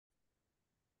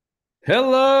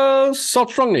Hello, Salt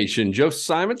Strong Nation. Joe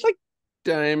Simons, like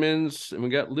diamonds. And we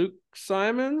got Luke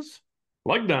Simons.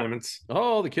 Like diamonds.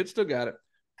 Oh, the kid still got it.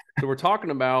 So we're talking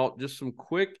about just some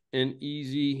quick and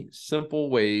easy,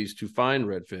 simple ways to find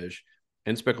redfish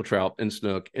and speckled trout and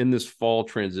snook in this fall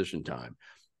transition time.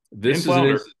 And This is an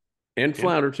flounder. and And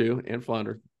flounder too, and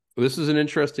flounder. This is an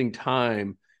interesting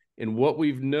time in what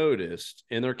we've noticed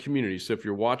in our community. So if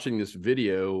you're watching this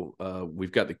video,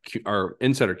 we've got our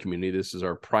insider community. This is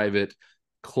our private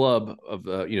club of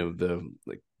the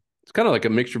like it's kind of like a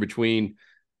mixture between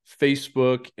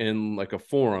Facebook and like a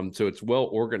forum. So it's well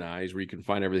organized where you can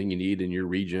find everything you need in your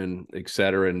region, et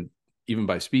cetera, and even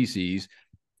by species.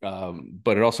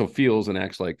 But it also feels and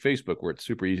acts like Facebook, where it's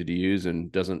super easy to use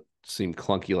and doesn't seem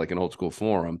clunky like an old school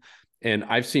forum. And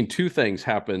I've seen two things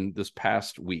happen this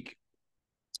past week.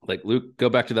 Like Luke, go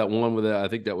back to that one with I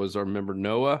think that was our member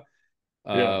Noah.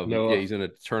 yeah, Yeah, Noah. he's in a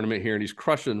tournament here and he's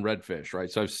crushing redfish,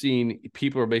 right? So I've seen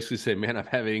people are basically saying, "Man, I'm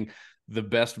having the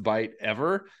best bite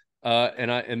ever,"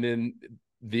 and then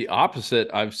the opposite,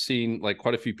 I've seen like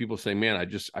quite a few people saying, "Man,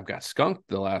 I've got skunked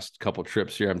the last couple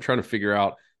trips here. I'm trying to figure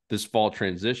out this fall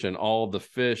transition. All the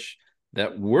fish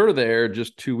that were there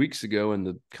just 2 weeks ago in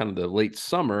the kind of the late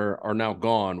summer are now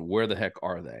gone. Where the heck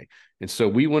are they?" And so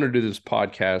we want to do this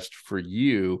podcast for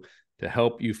you to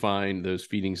help you find those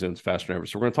feeding zones faster than ever.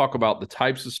 So we're going to talk about the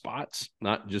types of spots,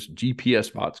 not just GPS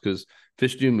spots, because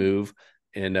fish do move,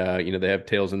 and they have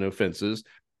tails and no fences.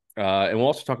 And we'll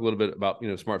also talk a little bit about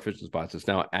smart fishing spots. It's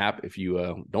now an app. If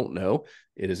you don't know,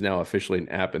 it is now officially an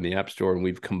app in the App Store, and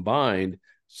we've combined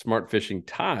smart fishing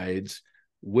tides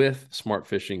with smart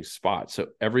fishing spots. So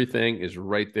everything is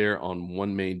right there on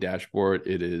one main dashboard.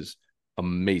 It is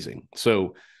amazing.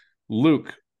 So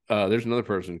Luke, there's another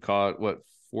person caught what,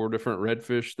 four different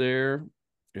redfish there,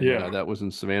 and Yeah. that was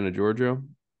in Savannah, Georgia.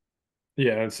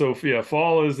 Yeah. And so, yeah,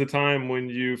 fall is the time when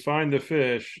you find the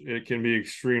fish, it can be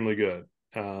extremely good.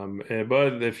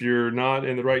 But if you're not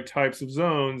in the right types of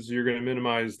zones, you're going to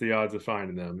minimize the odds of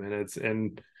finding them. And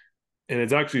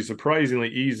it's actually surprisingly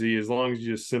easy as long as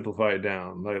you just simplify it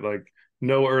down. Like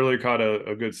Noah earlier caught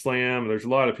a good slam. There's a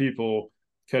lot of people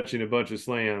catching a bunch of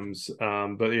slams.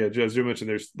 But yeah, as you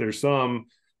mentioned, there's some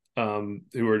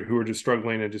who are just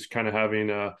struggling and just kind of having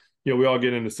we all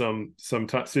get into some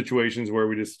situations where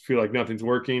we just feel like nothing's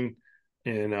working,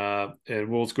 and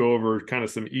we'll just go over kind of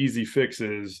some easy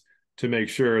fixes to make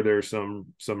sure there's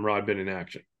some rod bending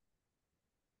action.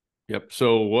 Yep.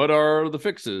 So what are the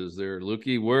fixes there,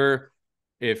 Lukey? Where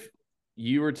if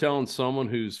you were telling someone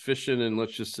who's fishing in,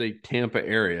 let's just say, Tampa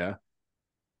area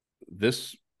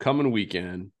this coming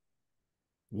weekend,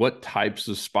 what types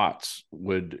of spots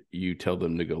would you tell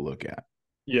them to go look at?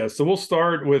 Yeah, so we'll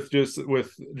start with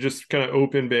just kind of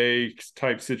open bay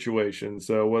type situation.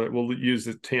 So we'll use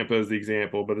Tampa as the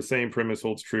example, but the same premise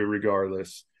holds true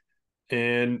regardless.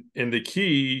 And the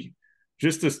key,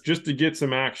 just to get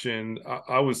some action,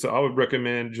 I would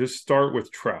recommend just start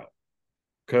with trout,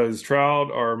 because trout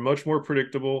are much more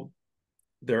predictable.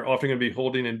 They're often going to be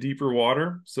holding in deeper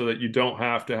water, so that you don't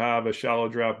have to have a shallow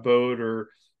draft boat or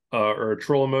a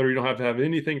trolling motor. You don't have to have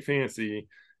anything fancy.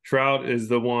 Trout is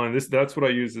the one. That's what I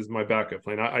use as my backup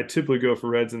plan. I typically go for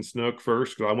reds and snook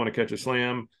first because I want to catch a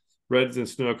slam. Reds and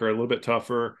snook are a little bit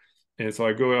tougher, and so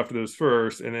I go after those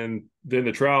first, and then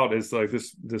the trout is like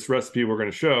this recipe we're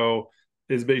going to show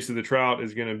is basically the trout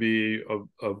is going to be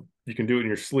a you can do it in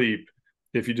your sleep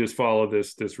if you just follow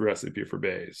this recipe for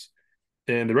bays.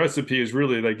 And the recipe is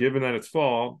really like, given that it's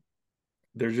fall,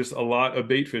 there's just a lot of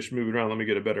bait fish moving around. Let me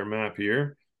get a better map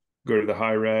here. Go to the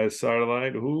high res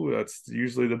satellite. Ooh, that's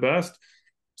usually the best.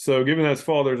 So given that it's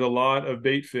fall, there's a lot of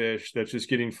bait fish that's just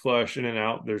getting flushed in and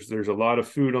out. There's a lot of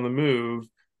food on the move,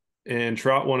 and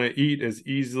trout want to eat as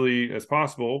easily as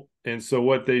possible. And so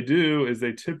what they do is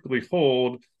they typically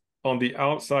hold on the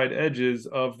outside edges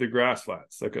of the grass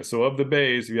flats. Okay, so of the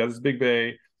bays, if you have this big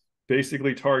bay,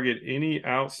 basically target any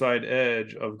outside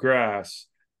edge of grass,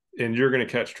 and you're going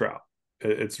to catch trout.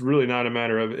 It's really not a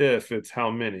matter of if, it's how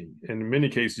many. In many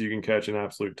cases, you can catch an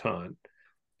absolute ton,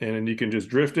 and you can just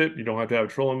drift it. You don't have to have a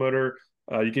trolling motor.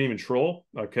 You can even troll,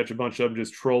 catch a bunch of them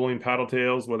just trolling paddle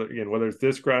tails. Whether it's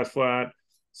this grass flat,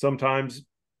 sometimes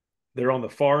they're on the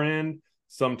far end.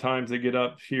 Sometimes they get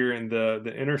up here in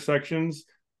the intersections.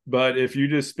 But if you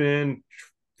just spend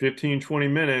 15-20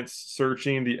 minutes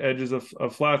searching the edges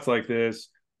of flats like this,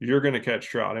 you're going to catch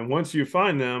trout. And once you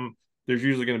find them, there's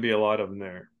usually going to be a lot of them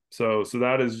there. So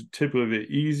that is typically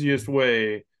the easiest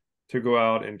way to go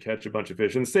out and catch a bunch of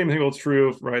fish. And the same thing holds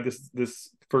true, right?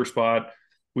 This first spot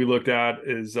we looked at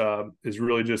is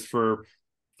really just for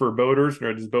boaters,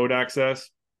 right? Just boat access.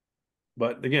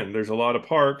 But again, there's a lot of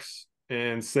parks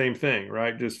and same thing,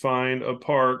 right? Just find a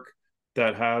park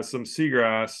that has some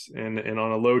seagrass, and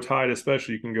on a low tide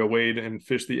especially, you can go wade and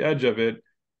fish the edge of it.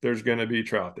 There's going to be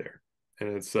trout there.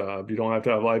 And it's you don't have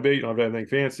to have live bait, you don't have to have anything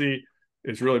fancy.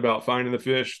 It's really about finding the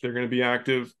fish. They're going to be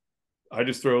active. I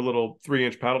just throw a little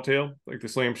 3-inch paddle tail like the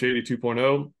Slam Shady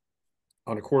 2.0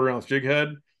 on a 1/4 ounce jig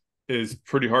head. Is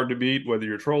pretty hard to beat, whether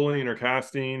you're trolling or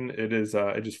casting. It is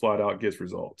it just flat out gets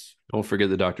results. Don't forget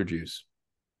the Dr. Juice.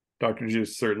 Dr.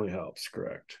 Juice certainly helps,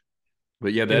 correct.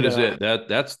 But yeah, that And is it.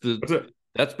 That's it.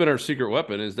 That's been our secret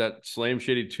weapon, is that Slam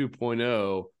Shady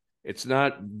 2.0. It's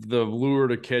not the lure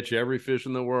to catch every fish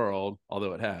in the world,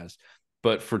 although it has.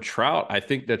 But for trout, I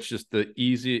think that's just the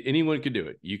easy. Anyone could do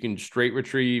it. You can straight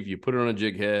retrieve, you put it on a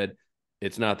jig head.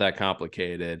 It's not that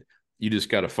complicated. You just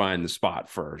got to find the spot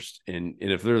first. And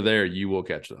if they're there, you will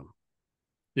catch them.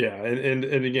 Yeah, and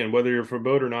again, whether you're for a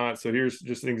boat or not. So here's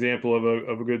just an example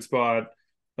of a good spot.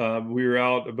 We were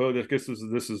out a boat. I guess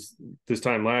this is this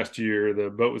time last year.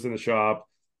 The boat was in the shop.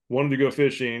 Wanted to go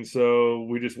fishing, so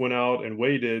we just went out and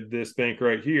waded this bank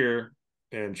right here,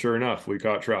 and sure enough, we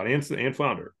caught trout and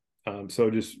flounder.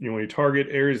 So just when you target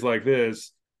areas like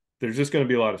this, there's just going to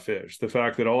be a lot of fish. The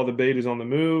fact that all the bait is on the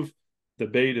move, the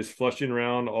bait is flushing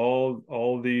around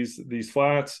all these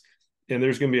flats, and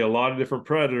there's going to be a lot of different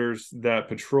predators that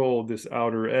patrol this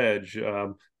outer edge.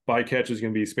 Bycatch is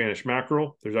going to be Spanish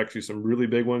mackerel. There's actually some really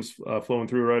big ones flowing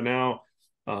through right now.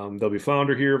 There'll be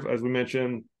flounder here, as we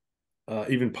mentioned.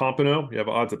 Even pompano, you have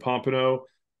odds of pompano.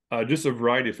 Just a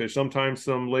variety of fish. Sometimes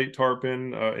some late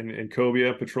tarpon and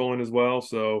cobia patrolling as well.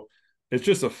 So it's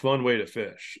just a fun way to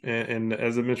fish. And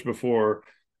as I mentioned before,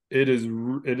 it is.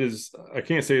 I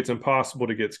can't say it's impossible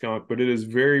to get skunk, but it is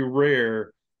very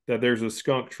rare that there's a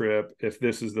skunk trip if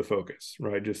this is the focus,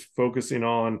 right? Just focusing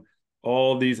on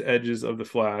all these edges of the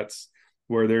flats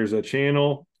where there's a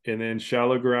channel and then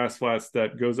shallow grass flats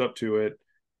that goes up to it.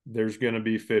 There's going to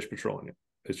be fish patrolling it.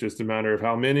 It's just a matter of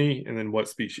how many and then what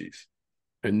species.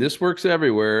 And this works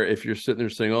everywhere. If you're sitting there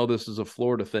saying, oh, this is a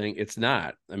Florida thing, it's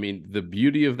not. I mean, the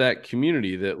beauty of that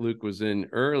community that Luke was in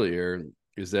earlier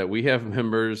is that we have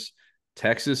members.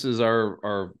 Texas is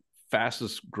our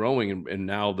fastest growing and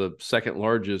now the second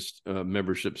largest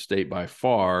membership state by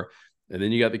far. And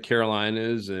then you got the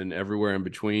Carolinas and everywhere in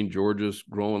between. Georgia's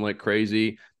growing like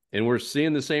crazy. And we're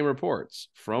seeing the same reports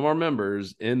from our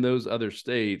members in those other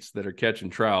states that are catching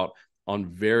trout on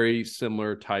very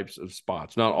similar types of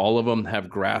spots. Not all of them have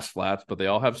grass flats, but they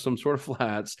all have some sort of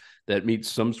flats that meet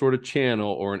some sort of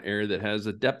channel or an area that has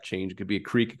a depth change. It could be a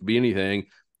creek, it could be anything.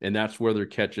 And that's where they're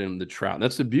catching the trout. And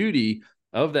that's the beauty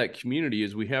of that community,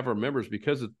 is we have our members,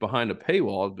 because it's behind a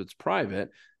paywall, it's private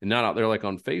and not out there like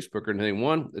on Facebook or anything.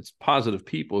 One, it's positive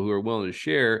people who are willing to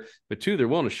share, but two, they're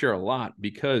willing to share a lot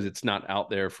because it's not out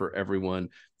there for everyone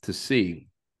to see.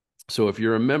 So if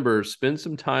you're a member, spend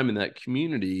some time in that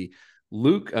community.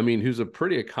 Luke, I mean, who's a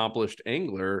pretty accomplished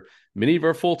angler, many of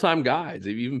our full-time guides,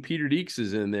 even Peter Deeks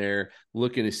is in there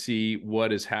looking to see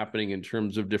what is happening in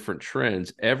terms of different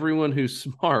trends. Everyone who's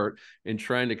smart and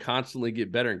trying to constantly get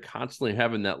better and constantly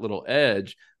having that little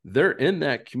edge, they're in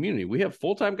that community. We have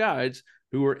full-time guides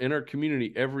who are in our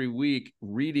community every week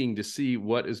reading to see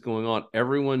what is going on.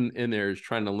 Everyone in there is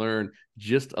trying to learn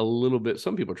just a little bit.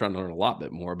 Some people are trying to learn a lot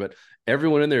bit more, but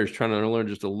everyone in there is trying to learn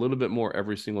just a little bit more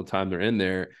every single time they're in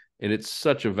there. And it's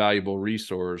such a valuable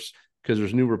resource because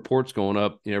there's new reports going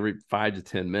up every 5 to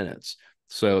 10 minutes.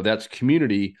 So that's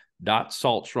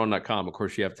community.saltsrun.com. Of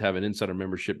course, you have to have an insider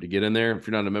membership to get in there. If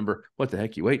you're not a member, what the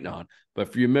heck are you waiting on?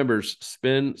 But for your members,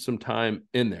 spend some time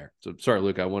in there. So sorry,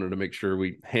 Luke, I wanted to make sure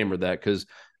we hammered that because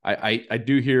I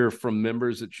do hear from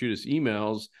members that shoot us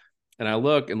emails, and I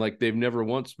look and like they've never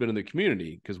once been in the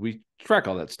community because we track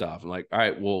all that stuff. I'm like, all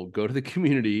right, well, go to the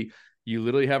community. You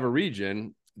literally have a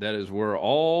region that is where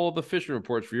all the fishing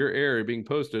reports for your area are being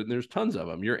posted, and there's tons of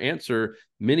them. Your answer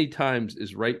many times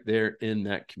is right there in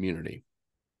that community.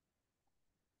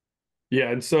 Yeah,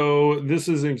 and so this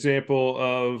is an example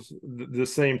of the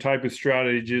same type of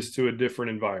strategy, just to a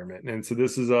different environment. And so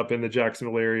this is up in the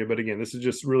Jacksonville area, but again, this is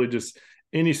just really just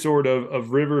any sort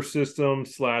of river system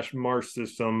 / marsh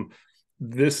system.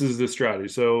 This is the strategy.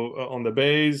 So on the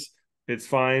bays, it's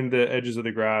find the edges of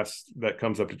the grass that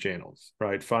comes up to channels,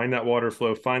 right? Find that water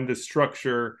flow, find the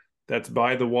structure that's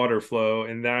by the water flow,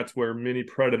 and that's where many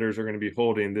predators are going to be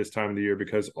holding this time of the year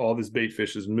because all this bait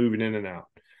fish is moving in and out.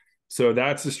 So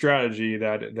that's the strategy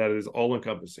that is all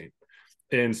encompassing.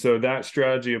 And so that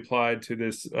strategy applied to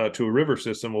this to a river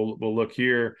system. We'll look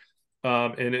here,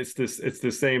 and it's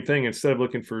the same thing. Instead of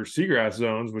looking for seagrass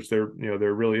zones, which there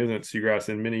really isn't seagrass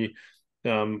in many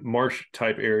marsh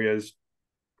type areas,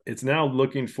 it's now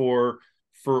looking for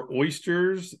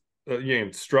oysters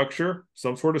again, structure,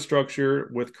 some sort of structure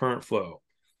with current flow.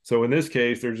 So in this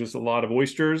case, there's just a lot of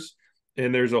oysters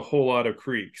and there's a whole lot of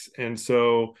creeks. And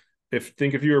so if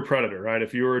you're a predator, right?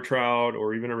 If you were a trout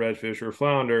or even a redfish or a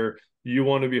flounder, you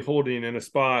want to be holding in a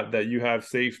spot that you have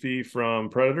safety from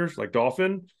predators like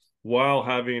dolphin while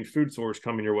having food source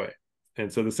coming your way.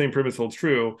 And so the same premise holds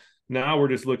true. Now we're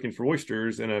just looking for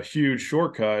oysters, and a huge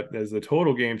shortcut as the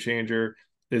total game changer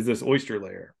is this oyster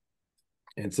layer.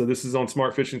 And so this is on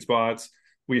smart fishing spots.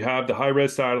 We have the high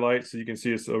res satellite, so you can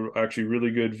see it's actually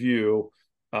really good view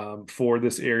for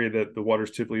this area that the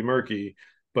water's typically murky.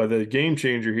 But the game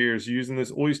changer here is using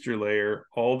this oyster layer.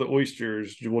 All the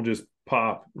oysters will just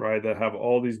pop, right? That have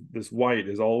all this white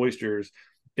is all oysters.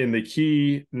 And the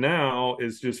key now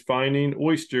is just finding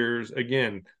oysters,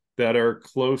 again, that are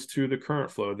close to the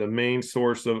current flow, the main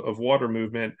source of water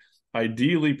movement,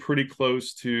 ideally pretty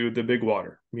close to the big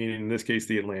water, meaning in this case,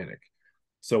 the Atlantic.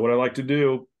 So what I like to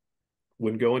do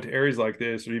when going to areas like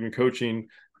this, or even coaching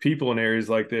people in areas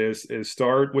like this, is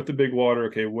start with the big water.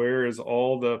 Okay, where is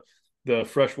all the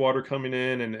fresh water coming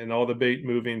in and all the bait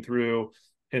moving through?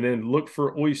 And then look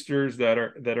for oysters that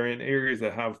are in areas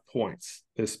that have points,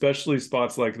 especially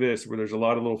spots like this where there's a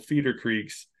lot of little feeder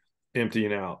creeks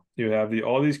emptying out. You have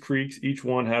all these creeks, each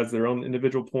one has their own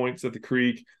individual points at the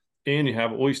creek, and you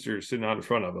have oysters sitting out in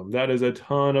front of them. That is a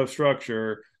ton of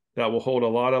structure that will hold a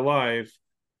lot of life,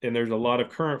 and there's a lot of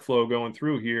current flow going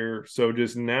through here. So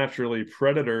just naturally,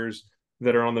 predators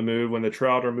that are on the move, when the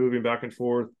trout are moving back and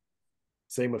forth,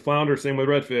 same with flounder, same with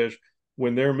redfish,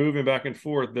 when they're moving back and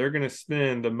forth, they're going to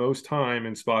spend the most time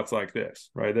in spots like this,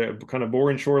 right? They're kind of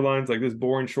boring shorelines, like this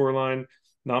boring shoreline,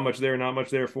 not much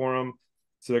there for them.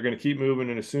 So they're going to keep moving.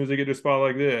 And as soon as they get to a spot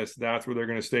like this, that's where they're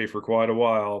going to stay for quite a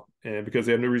while. And because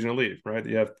they have no reason to leave, right?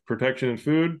 You have protection and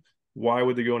food. Why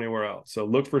would they go anywhere else? So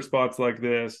look for spots like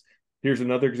this. Here's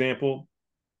another example.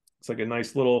 It's like a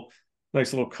nice little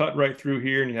cut right through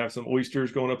here, and you have some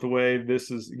oysters going up the way. This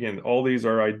is, again, all these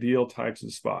are ideal types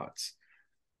of spots.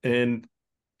 And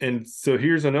so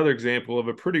here's another example of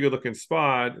a pretty good looking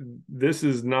spot. This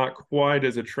is not quite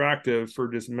as attractive for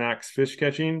just max fish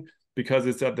catching because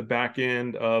it's at the back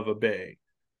end of a bay.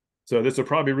 So this will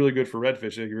probably be really good for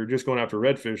redfish. If you're just going after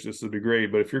redfish, this would be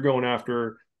great. But if you're going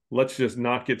after, let's just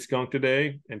not get skunked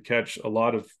today and catch a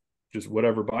lot of just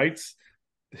whatever bites,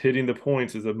 hitting the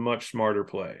points is a much smarter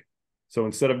play. So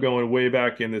instead of going way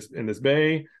back in this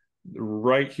bay,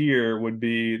 right here would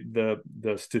be the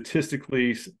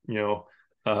statistically,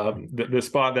 the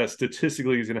spot that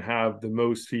statistically is going to have the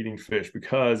most feeding fish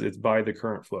because it's by the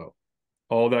current flow.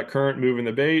 All that current moving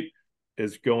the bait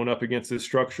is going up against this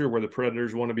structure where the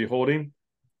predators want to be holding,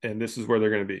 and this is where they're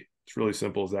going to be. It's really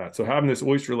simple as that. So having this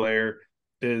oyster layer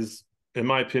is, in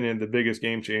my opinion, the biggest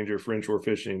game changer for inshore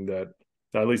fishing that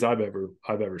at least I've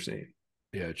ever seen.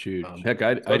 Yeah, it's huge. Heck,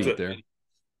 I'd eat there.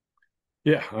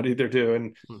 Yeah, I'd eat there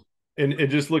too. And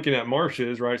just looking at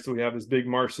marshes, right? So we have this big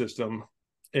marsh system.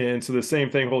 And so the same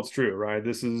thing holds true, right?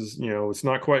 This is, it's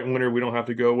not quite winter. We don't have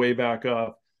to go way back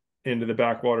up into the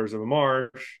backwaters of a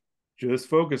marsh. Just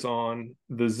focus on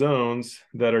the zones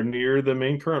that are near the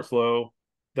main current flow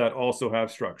that also have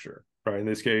structure, right? In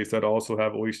this case, that also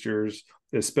have oysters,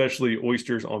 especially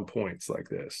oysters on points like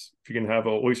this. If you can have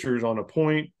oysters on a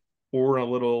point or in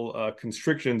a little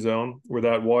constriction zone where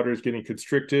that water is getting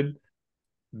constricted,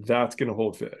 that's going to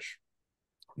hold fish.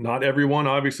 Not everyone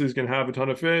obviously is going to have a ton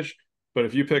of fish, but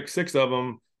if you pick 6 of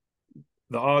them,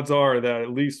 the odds are that at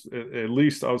least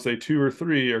I would say 2 or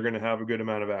 3 are going to have a good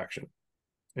amount of action.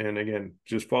 And again,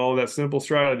 just follow that simple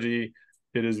strategy.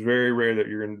 It is very rare that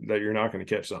you're not going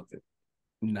to catch something.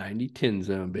 90-10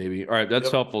 zone, baby. All right,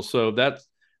 that's helpful. So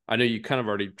I know you kind of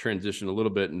already transitioned a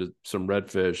little bit into some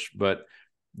redfish, but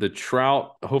the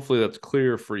trout, hopefully that's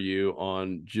clear for you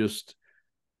on just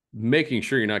making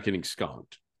sure you're not getting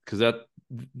skunked, because that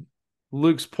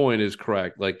Luke's point is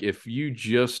correct. Like if you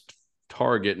just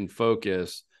target and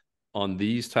focus on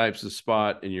these types of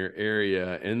spot in your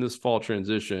area in this fall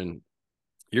transition,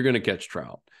 you're going to catch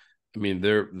trout. I mean,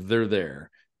 they're there.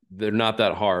 They're not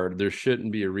that hard. There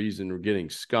shouldn't be a reason we're getting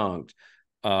skunked.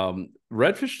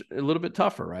 Redfish a little bit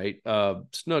tougher, right?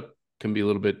 Snook can be a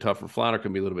little bit tougher. Flounder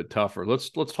can be a little bit tougher. Let's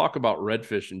talk about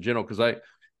redfish in general, because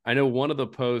I know one of the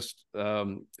posts,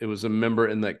 it was a member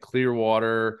in that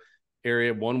Clearwater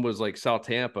area. One was like South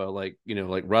Tampa, like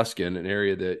Ruskin, an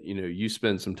area that, you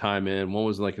spend some time in. One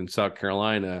was like in South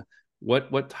Carolina.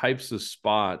 What types of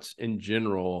spots in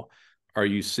general are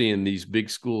you seeing these big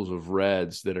schools of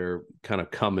reds that are kind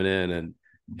of coming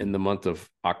in the month of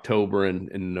October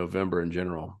and November in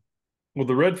general? Well,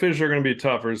 the redfish are going to be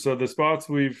tougher. So the spots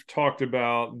we've talked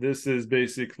about, this is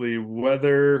basically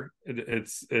weather.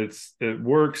 It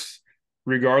works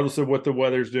regardless of what the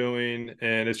weather's doing,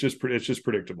 and it's just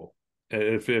predictable.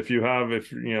 If you have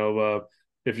if you know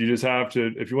if you just have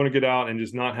to if you want to get out and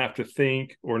just not have to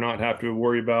think or not have to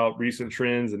worry about recent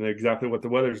trends and exactly what the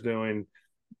weather's doing,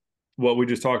 what we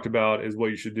just talked about is what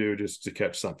you should do just to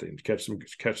catch something, catch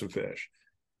some fish.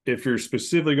 If you're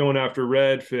specifically going after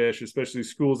redfish, especially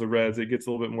schools of reds, it gets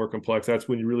a little bit more complex. That's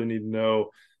when you really need to know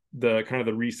the kind of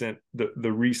the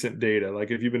recent data.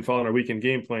 Like if you've been following our weekend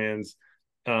game plans,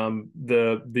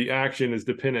 the action is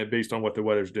dependent based on what the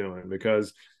weather's doing.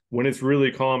 Because when it's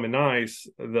really calm and nice,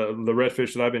 the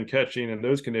redfish that I've been catching in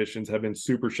those conditions have been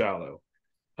super shallow,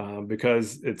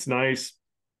 because it's nice,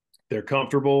 they're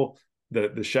comfortable.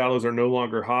 The shallows are no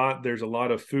longer hot. There's a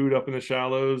lot of food up in the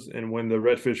shallows, and when the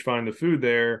redfish find the food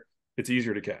there, it's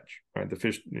easier to catch. Right, the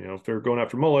fish, if they're going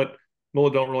after mullet,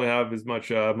 don't really have as much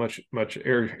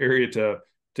area to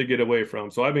get away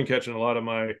from. So I've been catching a lot of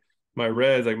my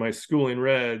reds, like my schooling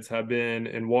reds, have been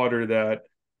in water that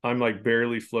I'm like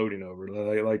barely floating over.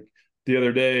 Like the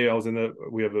other day,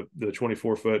 we have the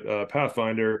 24-foot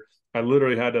Pathfinder. I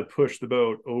literally had to push the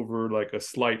boat over like a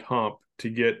slight hump to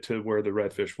get to where the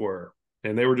redfish were,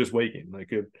 and they were just waking.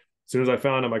 Like as soon as I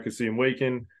found them, I could see them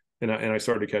waking, and I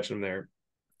started catching them there.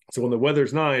 So when the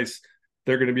weather's nice,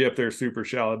 they're going to be up there super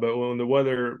shallow. But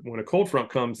when a cold front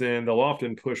comes in, they'll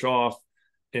often push off,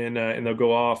 and they'll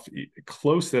go off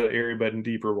close to the area, but in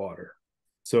deeper water.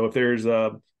 So if there's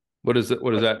What is it?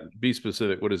 What does that, be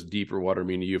specific? What does deeper water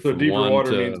mean to you? so From deeper one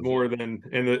water means to more than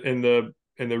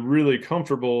in the really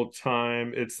comfortable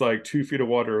time, it's like 2 feet of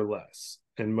water or less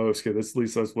in most cases. At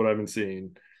least that's what I've been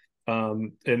seeing.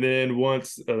 And then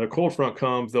once the cold front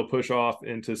comes, they'll push off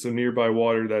into some nearby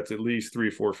water that's at least 3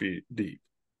 or 4 feet deep.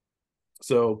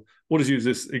 So we'll just use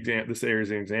this area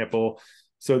as an example.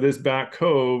 So this back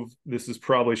cove, this is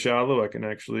probably shallow.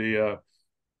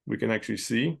 We can actually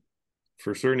see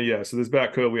for certain. Yeah. So this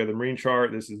back cove, we have the marine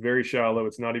chart. This is very shallow.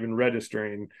 It's not even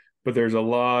registering, but there's a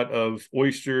lot of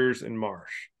oysters and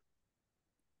marsh.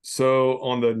 So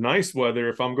on the nice weather,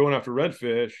 if I'm going after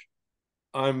redfish,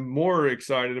 I'm more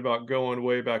excited about going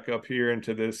way back up here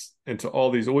into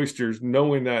all these oysters,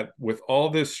 knowing that with all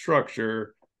this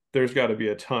structure, there's got to be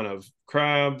a ton of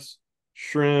crabs,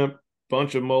 shrimp,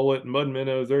 bunch of mullet, mud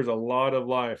minnows. There's a lot of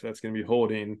life that's going to be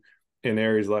holding in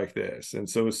areas like this. And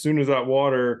so as soon as that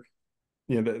water,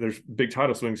 there's big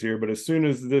tidal swings here, but as soon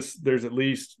as there's at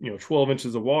least 12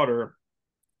 inches of water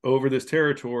over this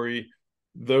territory,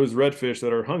 those redfish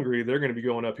that are hungry, they're going to be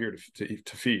going up here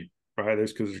to feed. Right,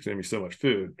 there's because there's going to be so much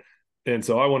food, and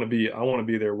so I want to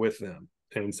be there with them.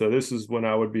 And so this is when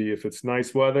I would be, if it's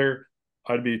nice weather,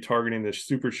 I'd be targeting this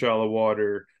super shallow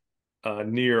water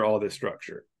near all this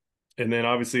structure. And then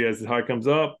obviously as the tide comes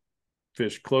up,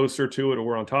 fish closer to it or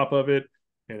we're on top of it,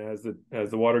 and as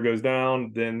the water goes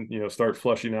down, then start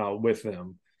flushing out with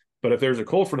them. But if there's a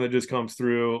cold front that just comes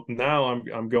through, now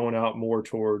I'm going out more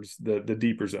towards the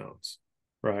deeper zones,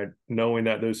 right? Knowing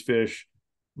that those fish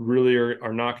really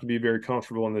are not going to be very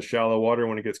comfortable in the shallow water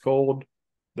when it gets cold.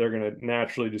 They're going to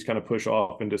naturally just kind of push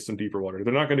off into some deeper water.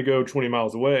 They're not going to go 20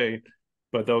 miles away,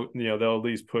 but they'll at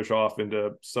least push off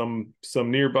into some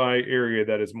nearby area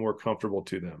that is more comfortable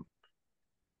to them.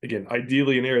 Again,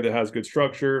 ideally an area that has good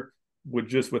structure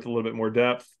with a little bit more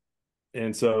depth.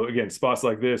 And so again, spots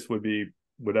like this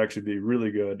would actually be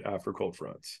really good after cold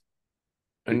fronts.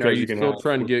 and are you still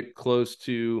trying to get close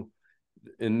to,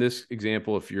 in this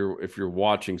example, if you're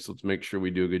watching, so let's make sure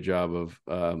we do a good job of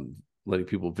letting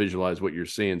people visualize what you're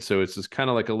seeing. So it's just kind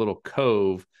of like a little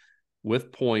cove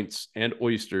with points and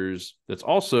oysters that's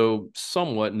also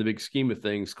somewhat, in the big scheme of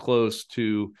things, close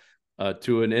to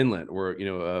an inlet, or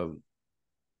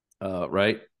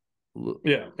right?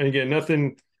 Yeah, and again,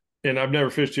 nothing. And I've never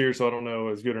fished here, so I don't know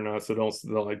as good or not. So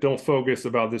don't focus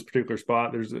about this particular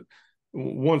spot.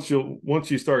 Once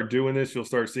you start doing this, you'll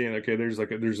start seeing, okay, there's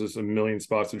just a million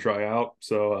spots to try out.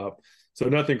 So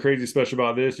nothing crazy special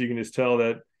about this. You can just tell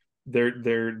that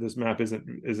this map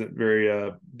isn't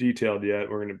very detailed yet.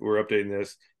 We're updating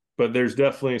this, but there's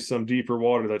definitely some deeper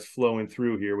water that's flowing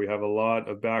through here. We have a lot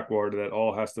of backwater that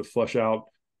all has to flush out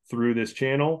through this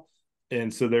channel,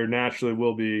 and so there naturally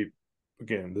will be,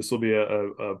 again, this will be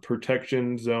a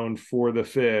protection zone for the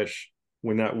fish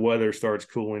when that weather starts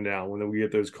cooling down, when we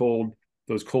get those cold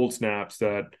snaps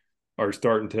that are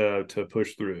starting to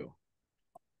push through.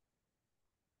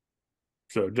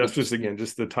 So that's just, again,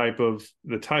 just the type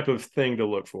of thing to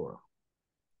look for.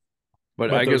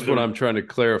 But I guess what I'm trying to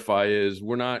clarify is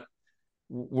we're not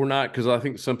we're not, because I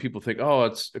think some people think, oh,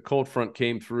 it's a cold front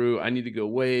came through, I need to go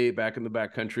way back in the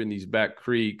back country in these back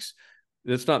creeks.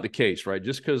 That's not the case, right?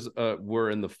 Just because we're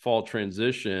in the fall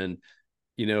transition,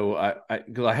 I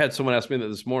had someone ask me that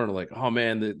this morning, like, oh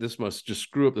man, this must just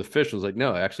screw up the fish. I was like,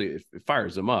 no, actually, it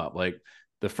fires them up. Like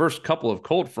the first couple of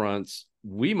cold fronts,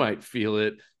 we might feel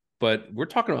it, but we're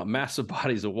talking about massive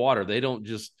bodies of water. They don't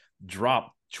just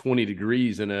drop 20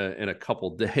 degrees in a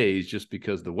couple days just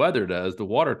because the weather does. The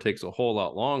water takes a whole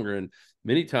lot longer, and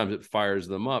many times it fires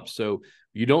them up. So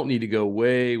you don't need to go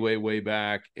way, way, way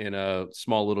back in a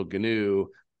small little canoe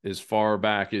as far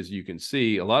back as you can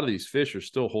see. A lot of these fish are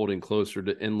still holding closer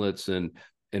to inlets and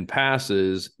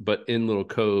passes, but in little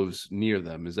coves near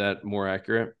them. Is that more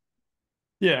accurate?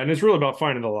 Yeah, and it's really about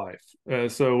finding the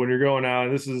life. So when you're going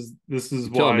out, this is You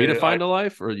telling me to why I find a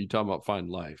life, or are you talking about find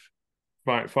life?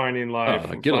 finding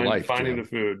life, Get a life, finding Tim. the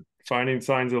food, finding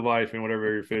signs of life in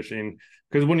whatever you're fishing.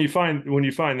 Because when you find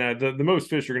that, the most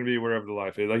fish are going to be wherever the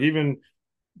life is. Like even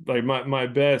like my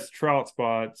best trout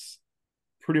spots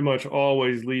pretty much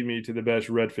always lead me to the best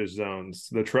redfish zones.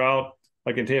 The trout,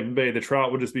 like in Tampa Bay, the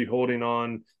trout would just be holding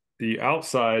on the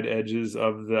outside edges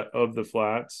of the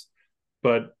flats.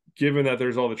 But given that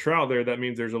there's all the trout there, that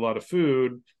means there's a lot of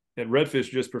food. And redfish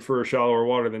just prefer shallower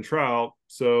water than trout.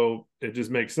 So it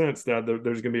just makes sense that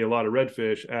there's going to be a lot of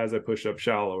redfish as I push up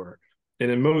shallower.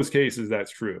 And in most cases,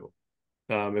 that's true.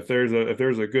 If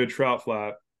there's a good trout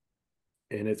flat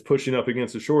and it's pushing up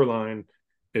against the shoreline,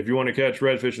 if you want to catch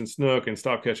redfish and snook and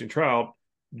stop catching trout,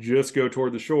 just go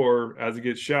toward the shore as it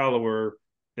gets shallower.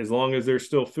 As long as there's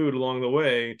still food along the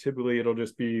way, typically it'll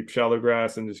just be shallow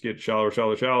grass and just get shallower,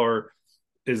 shallower, shallower.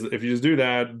 Is if you just do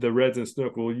that, the reds and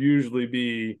snook will usually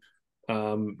be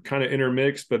kind of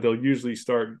intermixed, but they'll usually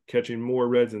start catching more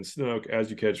reds and snook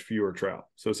as you catch fewer trout.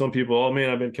 So some people, oh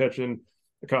man,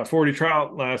 I caught 40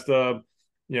 trout last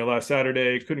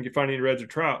Saturday, couldn't find any reds or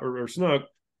trout or snook.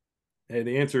 Hey,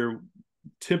 the answer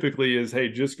typically is, hey,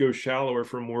 just go shallower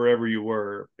from wherever you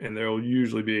were, and there'll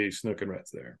usually be snook and reds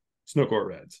there, snook or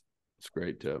reds. It's a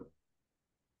great tip.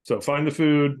 So find the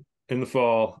food in the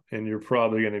fall, and you're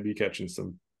probably going to be catching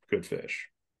some good fish.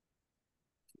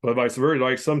 But vice versa,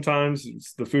 like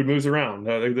sometimes the food moves around.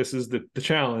 This is the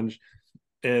challenge.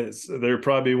 And there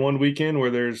probably one weekend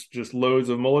where there's just loads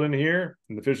of mullet in here,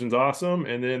 and the fishing's awesome.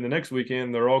 And then the next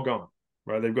weekend, they're all gone,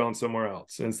 right? They've gone somewhere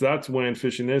else. And so that's when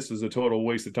fishing this is a total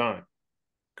waste of time.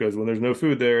 Because when there's no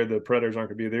food there, the predators aren't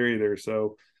going to be there either.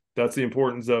 So that's the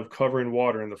importance of covering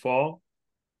water in the fall,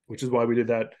 which is why we did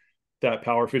that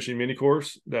power fishing mini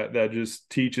course that just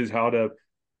teaches how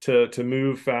to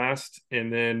move fast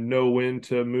and then know when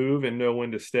to move and know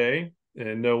when to stay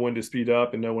and know when to speed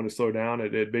up and know when to slow down.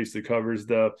 It basically covers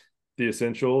the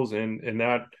essentials and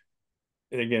that,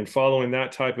 and again, following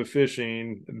that type of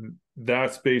fishing,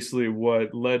 that's basically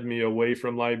what led me away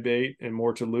from live bait and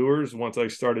more to lures once I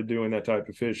started doing that type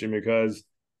of fishing, because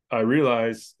I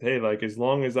realized, hey, like as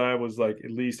long as I was like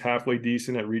at least halfway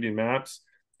decent at reading maps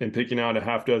and picking out a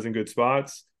half dozen good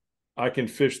spots, I can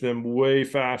fish them way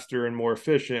faster and more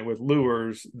efficient with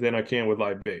lures than I can with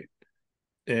live bait.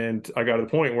 And I got to the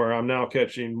point where I'm now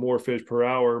catching more fish per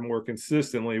hour more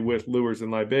consistently with lures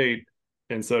than live bait.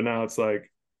 And so now it's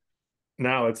like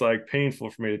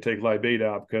painful for me to take live bait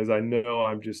out because I know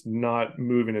I'm just not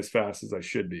moving as fast as I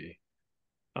should be.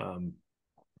 And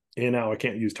now I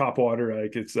can't use top water.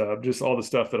 Like it's just all the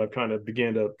stuff that I've kind of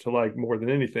began to like more than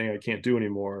anything, I can't do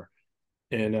anymore.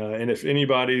 And if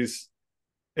anybody's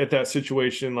at that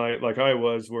situation like I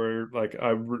was, where like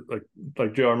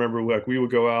Joe, I remember like we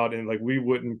would go out and like we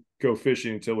wouldn't go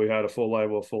fishing until we had a full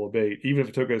live well full of bait, even if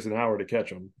it took us an hour to catch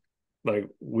them. Like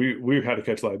we had to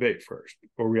catch live bait first,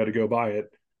 or we had to go buy it.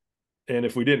 And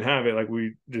if we didn't have it, like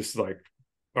we just like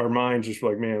our minds just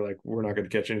like, man, like we're not going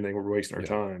to catch anything. We're wasting our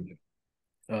time.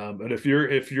 But if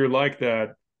you're like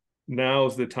that,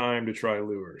 now's the time to try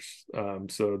lures.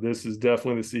 So this is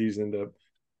definitely the season to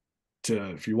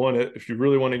if you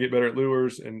really want to get better at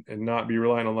lures and not be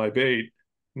relying on live bait,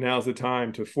 now's the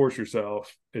time to force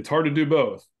yourself. It's hard to do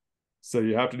both, so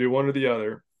you have to do one or the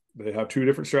other. They have two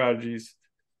different strategies.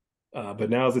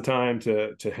 But now's the time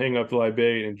to hang up the live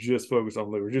bait and just focus on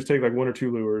lures. Just take like one or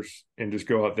two lures and just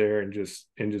go out there and just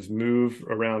move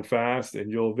around fast,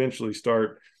 and you'll eventually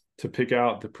start to pick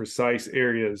out the precise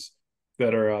areas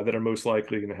that are most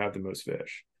likely going to have the most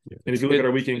fish. Yeah. And if you look at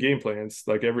our weekend game plans,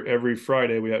 like every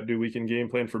Friday we have to do weekend game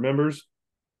plan for members.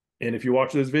 And if you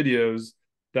watch those videos,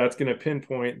 that's going to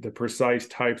pinpoint the precise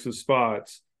types of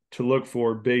spots to look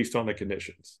for based on the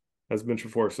conditions. As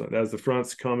mentioned before, so as the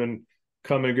fronts come and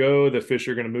go, the fish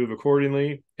are going to move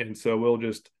accordingly. And so we'll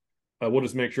just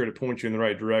make sure to point you in the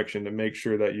right direction to make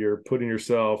sure that you're putting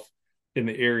yourself in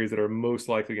the areas that are most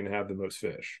likely going to have the most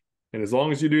fish. And as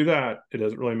long as you do that, it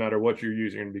doesn't really matter what you're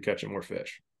using, you're going to be catching more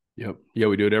fish. Yep. Yeah,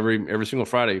 we do it every single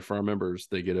Friday for our members.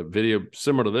 They get a video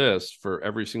similar to this for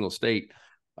every single state,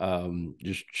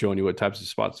 just showing you what types of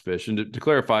spots to fish. And to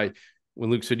clarify, when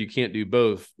Luke said you can't do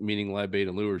both, meaning live bait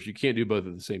and lures, you can't do both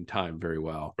at the same time very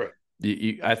well.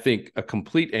 Right. I think a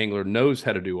complete angler knows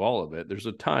how to do all of it. There's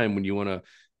a time when you want to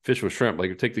fish with shrimp,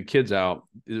 like take the kids out.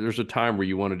 There's a time where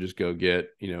you want to just go get,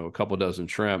 a couple dozen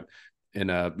shrimp and,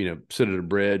 sit at a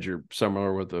bridge or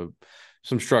somewhere with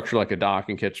some structure like a dock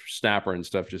and catch snapper and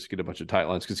stuff, just to get a bunch of tight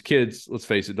lines. Because kids, let's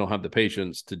face it, don't have the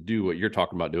patience to do what you're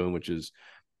talking about doing, which is,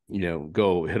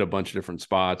 go hit a bunch of different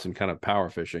spots and kind of power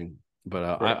fishing.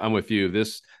 But Right. I'm with you.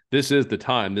 This is the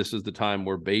time. This is the time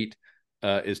where bait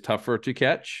is tougher to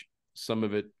catch. Some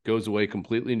of it goes away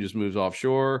completely and just moves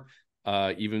offshore.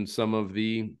 Even some of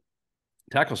the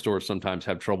tackle stores sometimes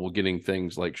have trouble getting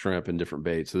things like shrimp and different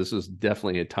baits. So this is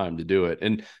definitely a time to do it.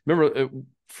 And remember,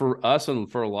 for us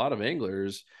and for a lot of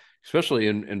anglers, especially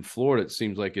in Florida, it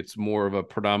seems like it's more of a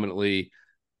predominantly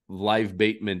live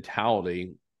bait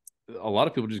mentality. A lot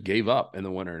of people just gave up in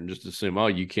the winter and just assume, oh,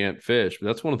 you can't fish. But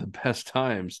that's one of the best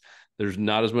times. There's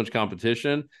not as much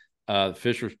competition.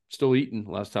 Fish are still eating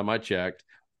last time I checked.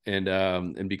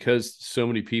 And because so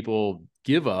many people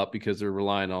give up because they're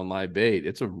relying on live bait,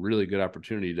 it's a really good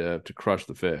opportunity to crush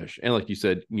the fish. And like you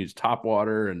said, you can use top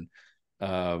water and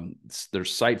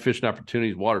there's sight fishing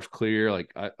opportunities. Water's clear.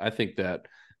 Like I think that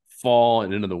fall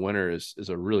and into the winter is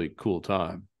a really cool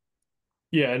time.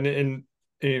 Yeah, and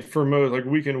for most, like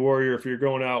weekend warrior, if you're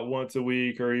going out once a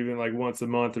week or even like once a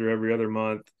month or every other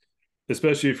month,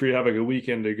 especially if you have like a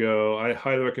weekend to go, I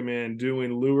highly recommend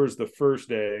doing lures the first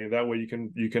day. That way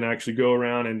you can actually go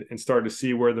around and start to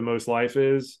see where the most life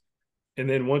is. And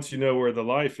then once you know where the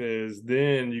life is,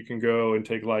 then you can go and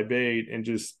take live bait and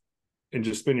just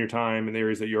spend your time in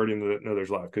areas that you already know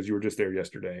there's life because you were just there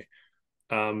yesterday.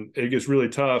 It gets really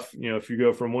tough, if you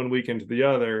go from one weekend to the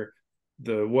other.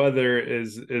 The weather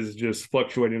is just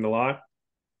fluctuating a lot.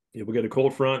 We get a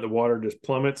cold front, the water just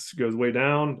plummets, goes way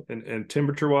down, and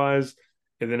temperature wise,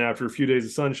 and then after a few days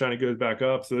of sunshine, it goes back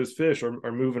up. So those fish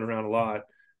are moving around a lot,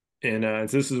 and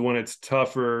so this is when it's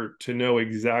tougher to know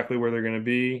exactly where they're going to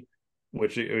be,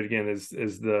 which again is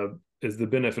the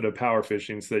benefit of power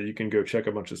fishing, so that you can go check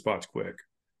a bunch of spots quick.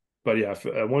 But yeah,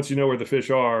 once you know where the fish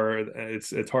are,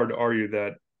 it's hard to argue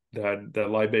that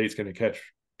live bait is going to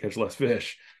catch less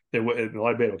fish. The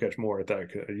live bait will catch more at that.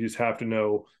 You just have to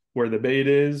know where the bait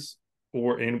is,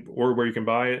 or where you can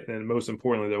buy it, and most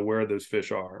importantly, though, where those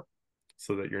fish are,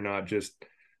 so that you're not just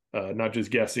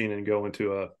guessing and going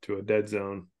to a dead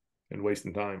zone and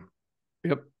wasting time.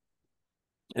 Yep.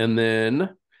 And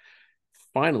then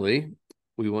finally,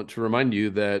 we want to remind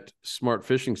you that Smart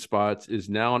Fishing Spots is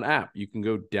now an app. You can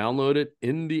go download it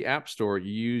in the App Store.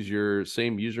 You use your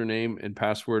same username and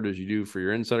password as you do for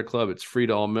your Insider Club. It's free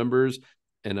to all members.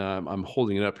 And I'm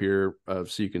holding it up here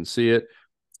so you can see it.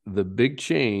 The big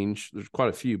change, there's quite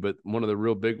a few, but one of the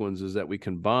real big ones is that we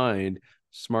combined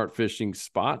Smart Fishing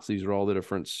Spots. These are all the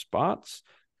different spots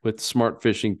with Smart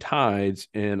Fishing Tides.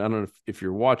 And I don't know if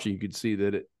you're watching, you could see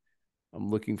that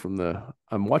I'm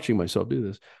watching myself do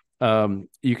this.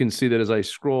 You can see that as I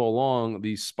scroll along,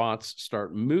 these spots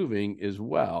start moving as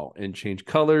well and change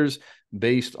colors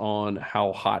based on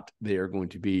how hot they are going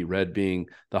to be. Red being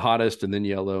the hottest, and then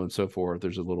yellow and so forth.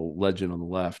 There's a little legend on the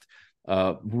left.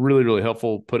 Really, really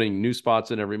helpful, putting new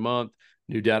spots in every month,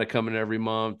 new data coming every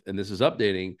month. And this is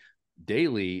updating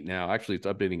daily now. Actually, it's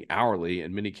updating hourly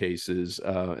in many cases.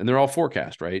 And they're all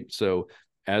forecast, right? So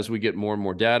as we get more and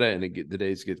more data and the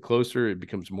days get closer, it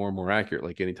becomes more and more accurate,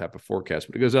 like any type of forecast.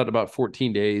 But it goes out about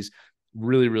 14 days.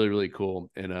 Really, really, really cool.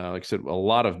 And like I said, a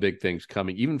lot of big things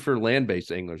coming, even for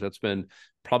land-based anglers. That's been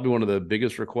probably one of the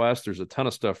biggest requests. There's a ton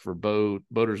of stuff for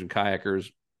boaters and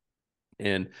kayakers.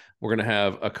 And we're going to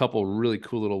have a couple really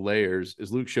cool little layers.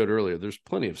 As Luke showed earlier, there's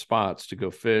plenty of spots to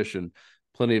go fish and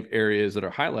plenty of areas that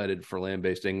are highlighted for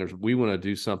land-based anglers. We want to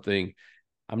do something,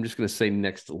 I'm just going to say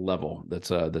next level,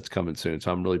 that's coming soon.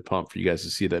 So I'm really pumped for you guys to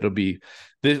see that. It'll be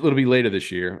later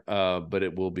this year, but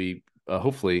it will be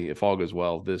hopefully, if all goes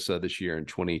well, this year in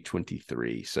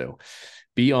 2023. So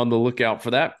be on the lookout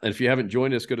for that. And if you haven't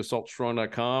joined us, go to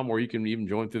saltstrong.com, or you can even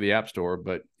join through the App Store.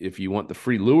 But if you want the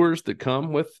free lures that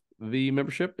come with the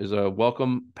membership, is a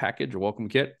welcome package or welcome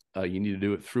kit, you need to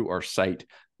do it through our site.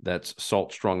 That's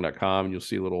saltstrong.com, and you'll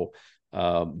see a little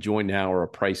join now or a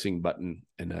pricing button,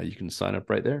 and you can sign up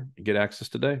right there and get access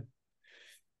today.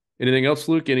 Anything else,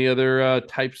 Luke? Any other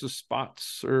types of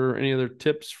spots or any other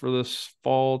tips for this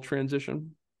fall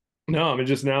transition? No, I mean,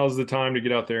 just now is the time to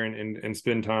get out there and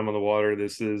spend time on the water.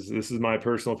 This is my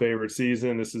personal favorite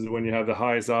season. This is when you have the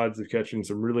highest odds of catching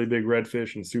some really big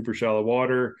redfish in super shallow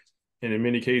water. And in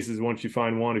many cases, once you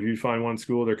find one, if you find one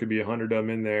school, there could be 100 of them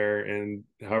in there. And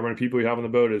however many people you have on the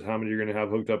boat is how many you're going to have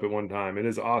hooked up at one time. It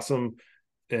is awesome.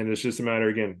 And it's just a matter,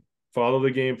 again, follow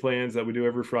the game plans that we do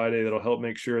every Friday. That'll help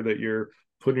make sure that you're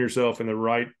putting yourself in the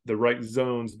right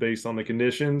zones based on the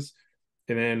conditions.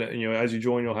 And then, as you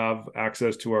join, you'll have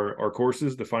access to our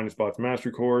courses, the Finding Spots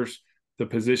Mastery course, the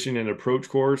Position and Approach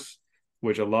course,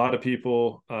 which a lot of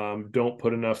people don't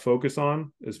put enough focus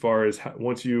on, as far as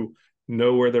once you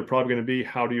know where they're probably going to be,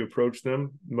 how do you approach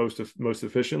them most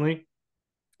efficiently.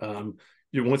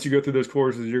 Once you go through those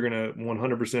courses, you're going to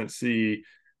 100% see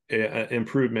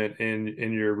improvement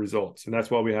in your results. And that's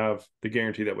why we have the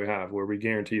guarantee that we have, where we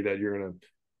guarantee that you're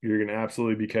going to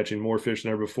absolutely be catching more fish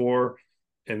than ever before.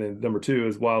 And then number two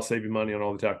is, while saving money on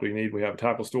all the tackle you need, we have a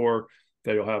tackle store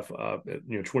that you'll have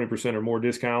 20% or more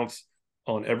discounts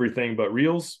on everything but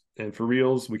reels. And for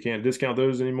reels, we can't discount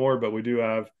those anymore, but we do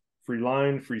have free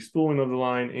line, free spooling of the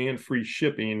line, and free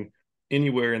shipping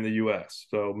anywhere in the US.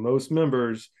 So most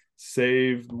members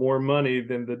save more money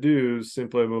than the dues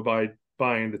simply by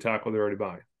buying the tackle they're already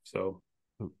buying. So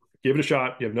give it a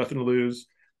shot. You have nothing to lose.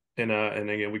 And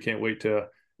again, we can't wait to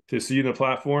see you in the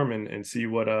platform and see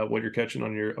what you're catching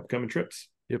on your upcoming trips.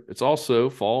 Yep. It's also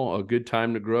fall, a good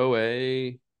time to grow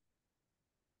a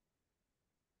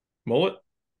mullet.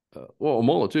 A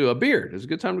mullet too. A beard. It's a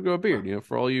good time to grow a beard,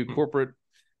 for all you corporate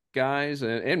guys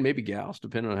and maybe gals,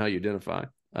 depending on how you identify.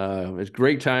 It's a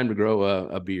great time to grow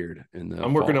a beard.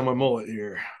 I'm working on my mullet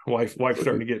here. Wife's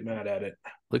starting to get mad at it.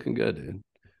 Looking good, dude.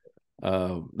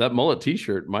 That mullet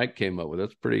t-shirt Mike came up with,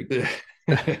 that's pretty.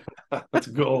 That's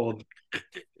gold.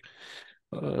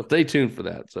 Stay tuned for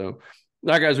that. So, all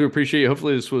right, guys, we appreciate you.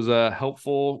 Hopefully this was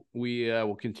helpful. We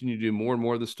will continue to do more and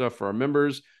more of this stuff for our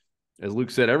members. As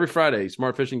Luke said, every Friday,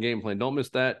 Smart Fishing Game Plan. Don't miss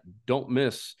that. Don't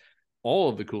miss all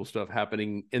of the cool stuff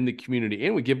happening in the community.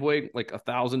 And we give away like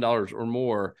 $1,000 or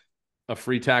more of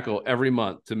free tackle every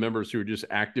month to members who are just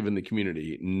active in the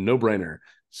community. No brainer.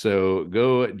 So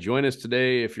go join us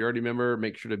today. If you're already a member,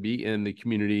 make sure to be in the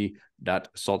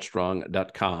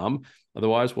community.saltstrong.com.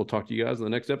 Otherwise, we'll talk to you guys in the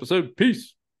next episode.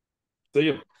 Peace. See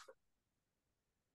you.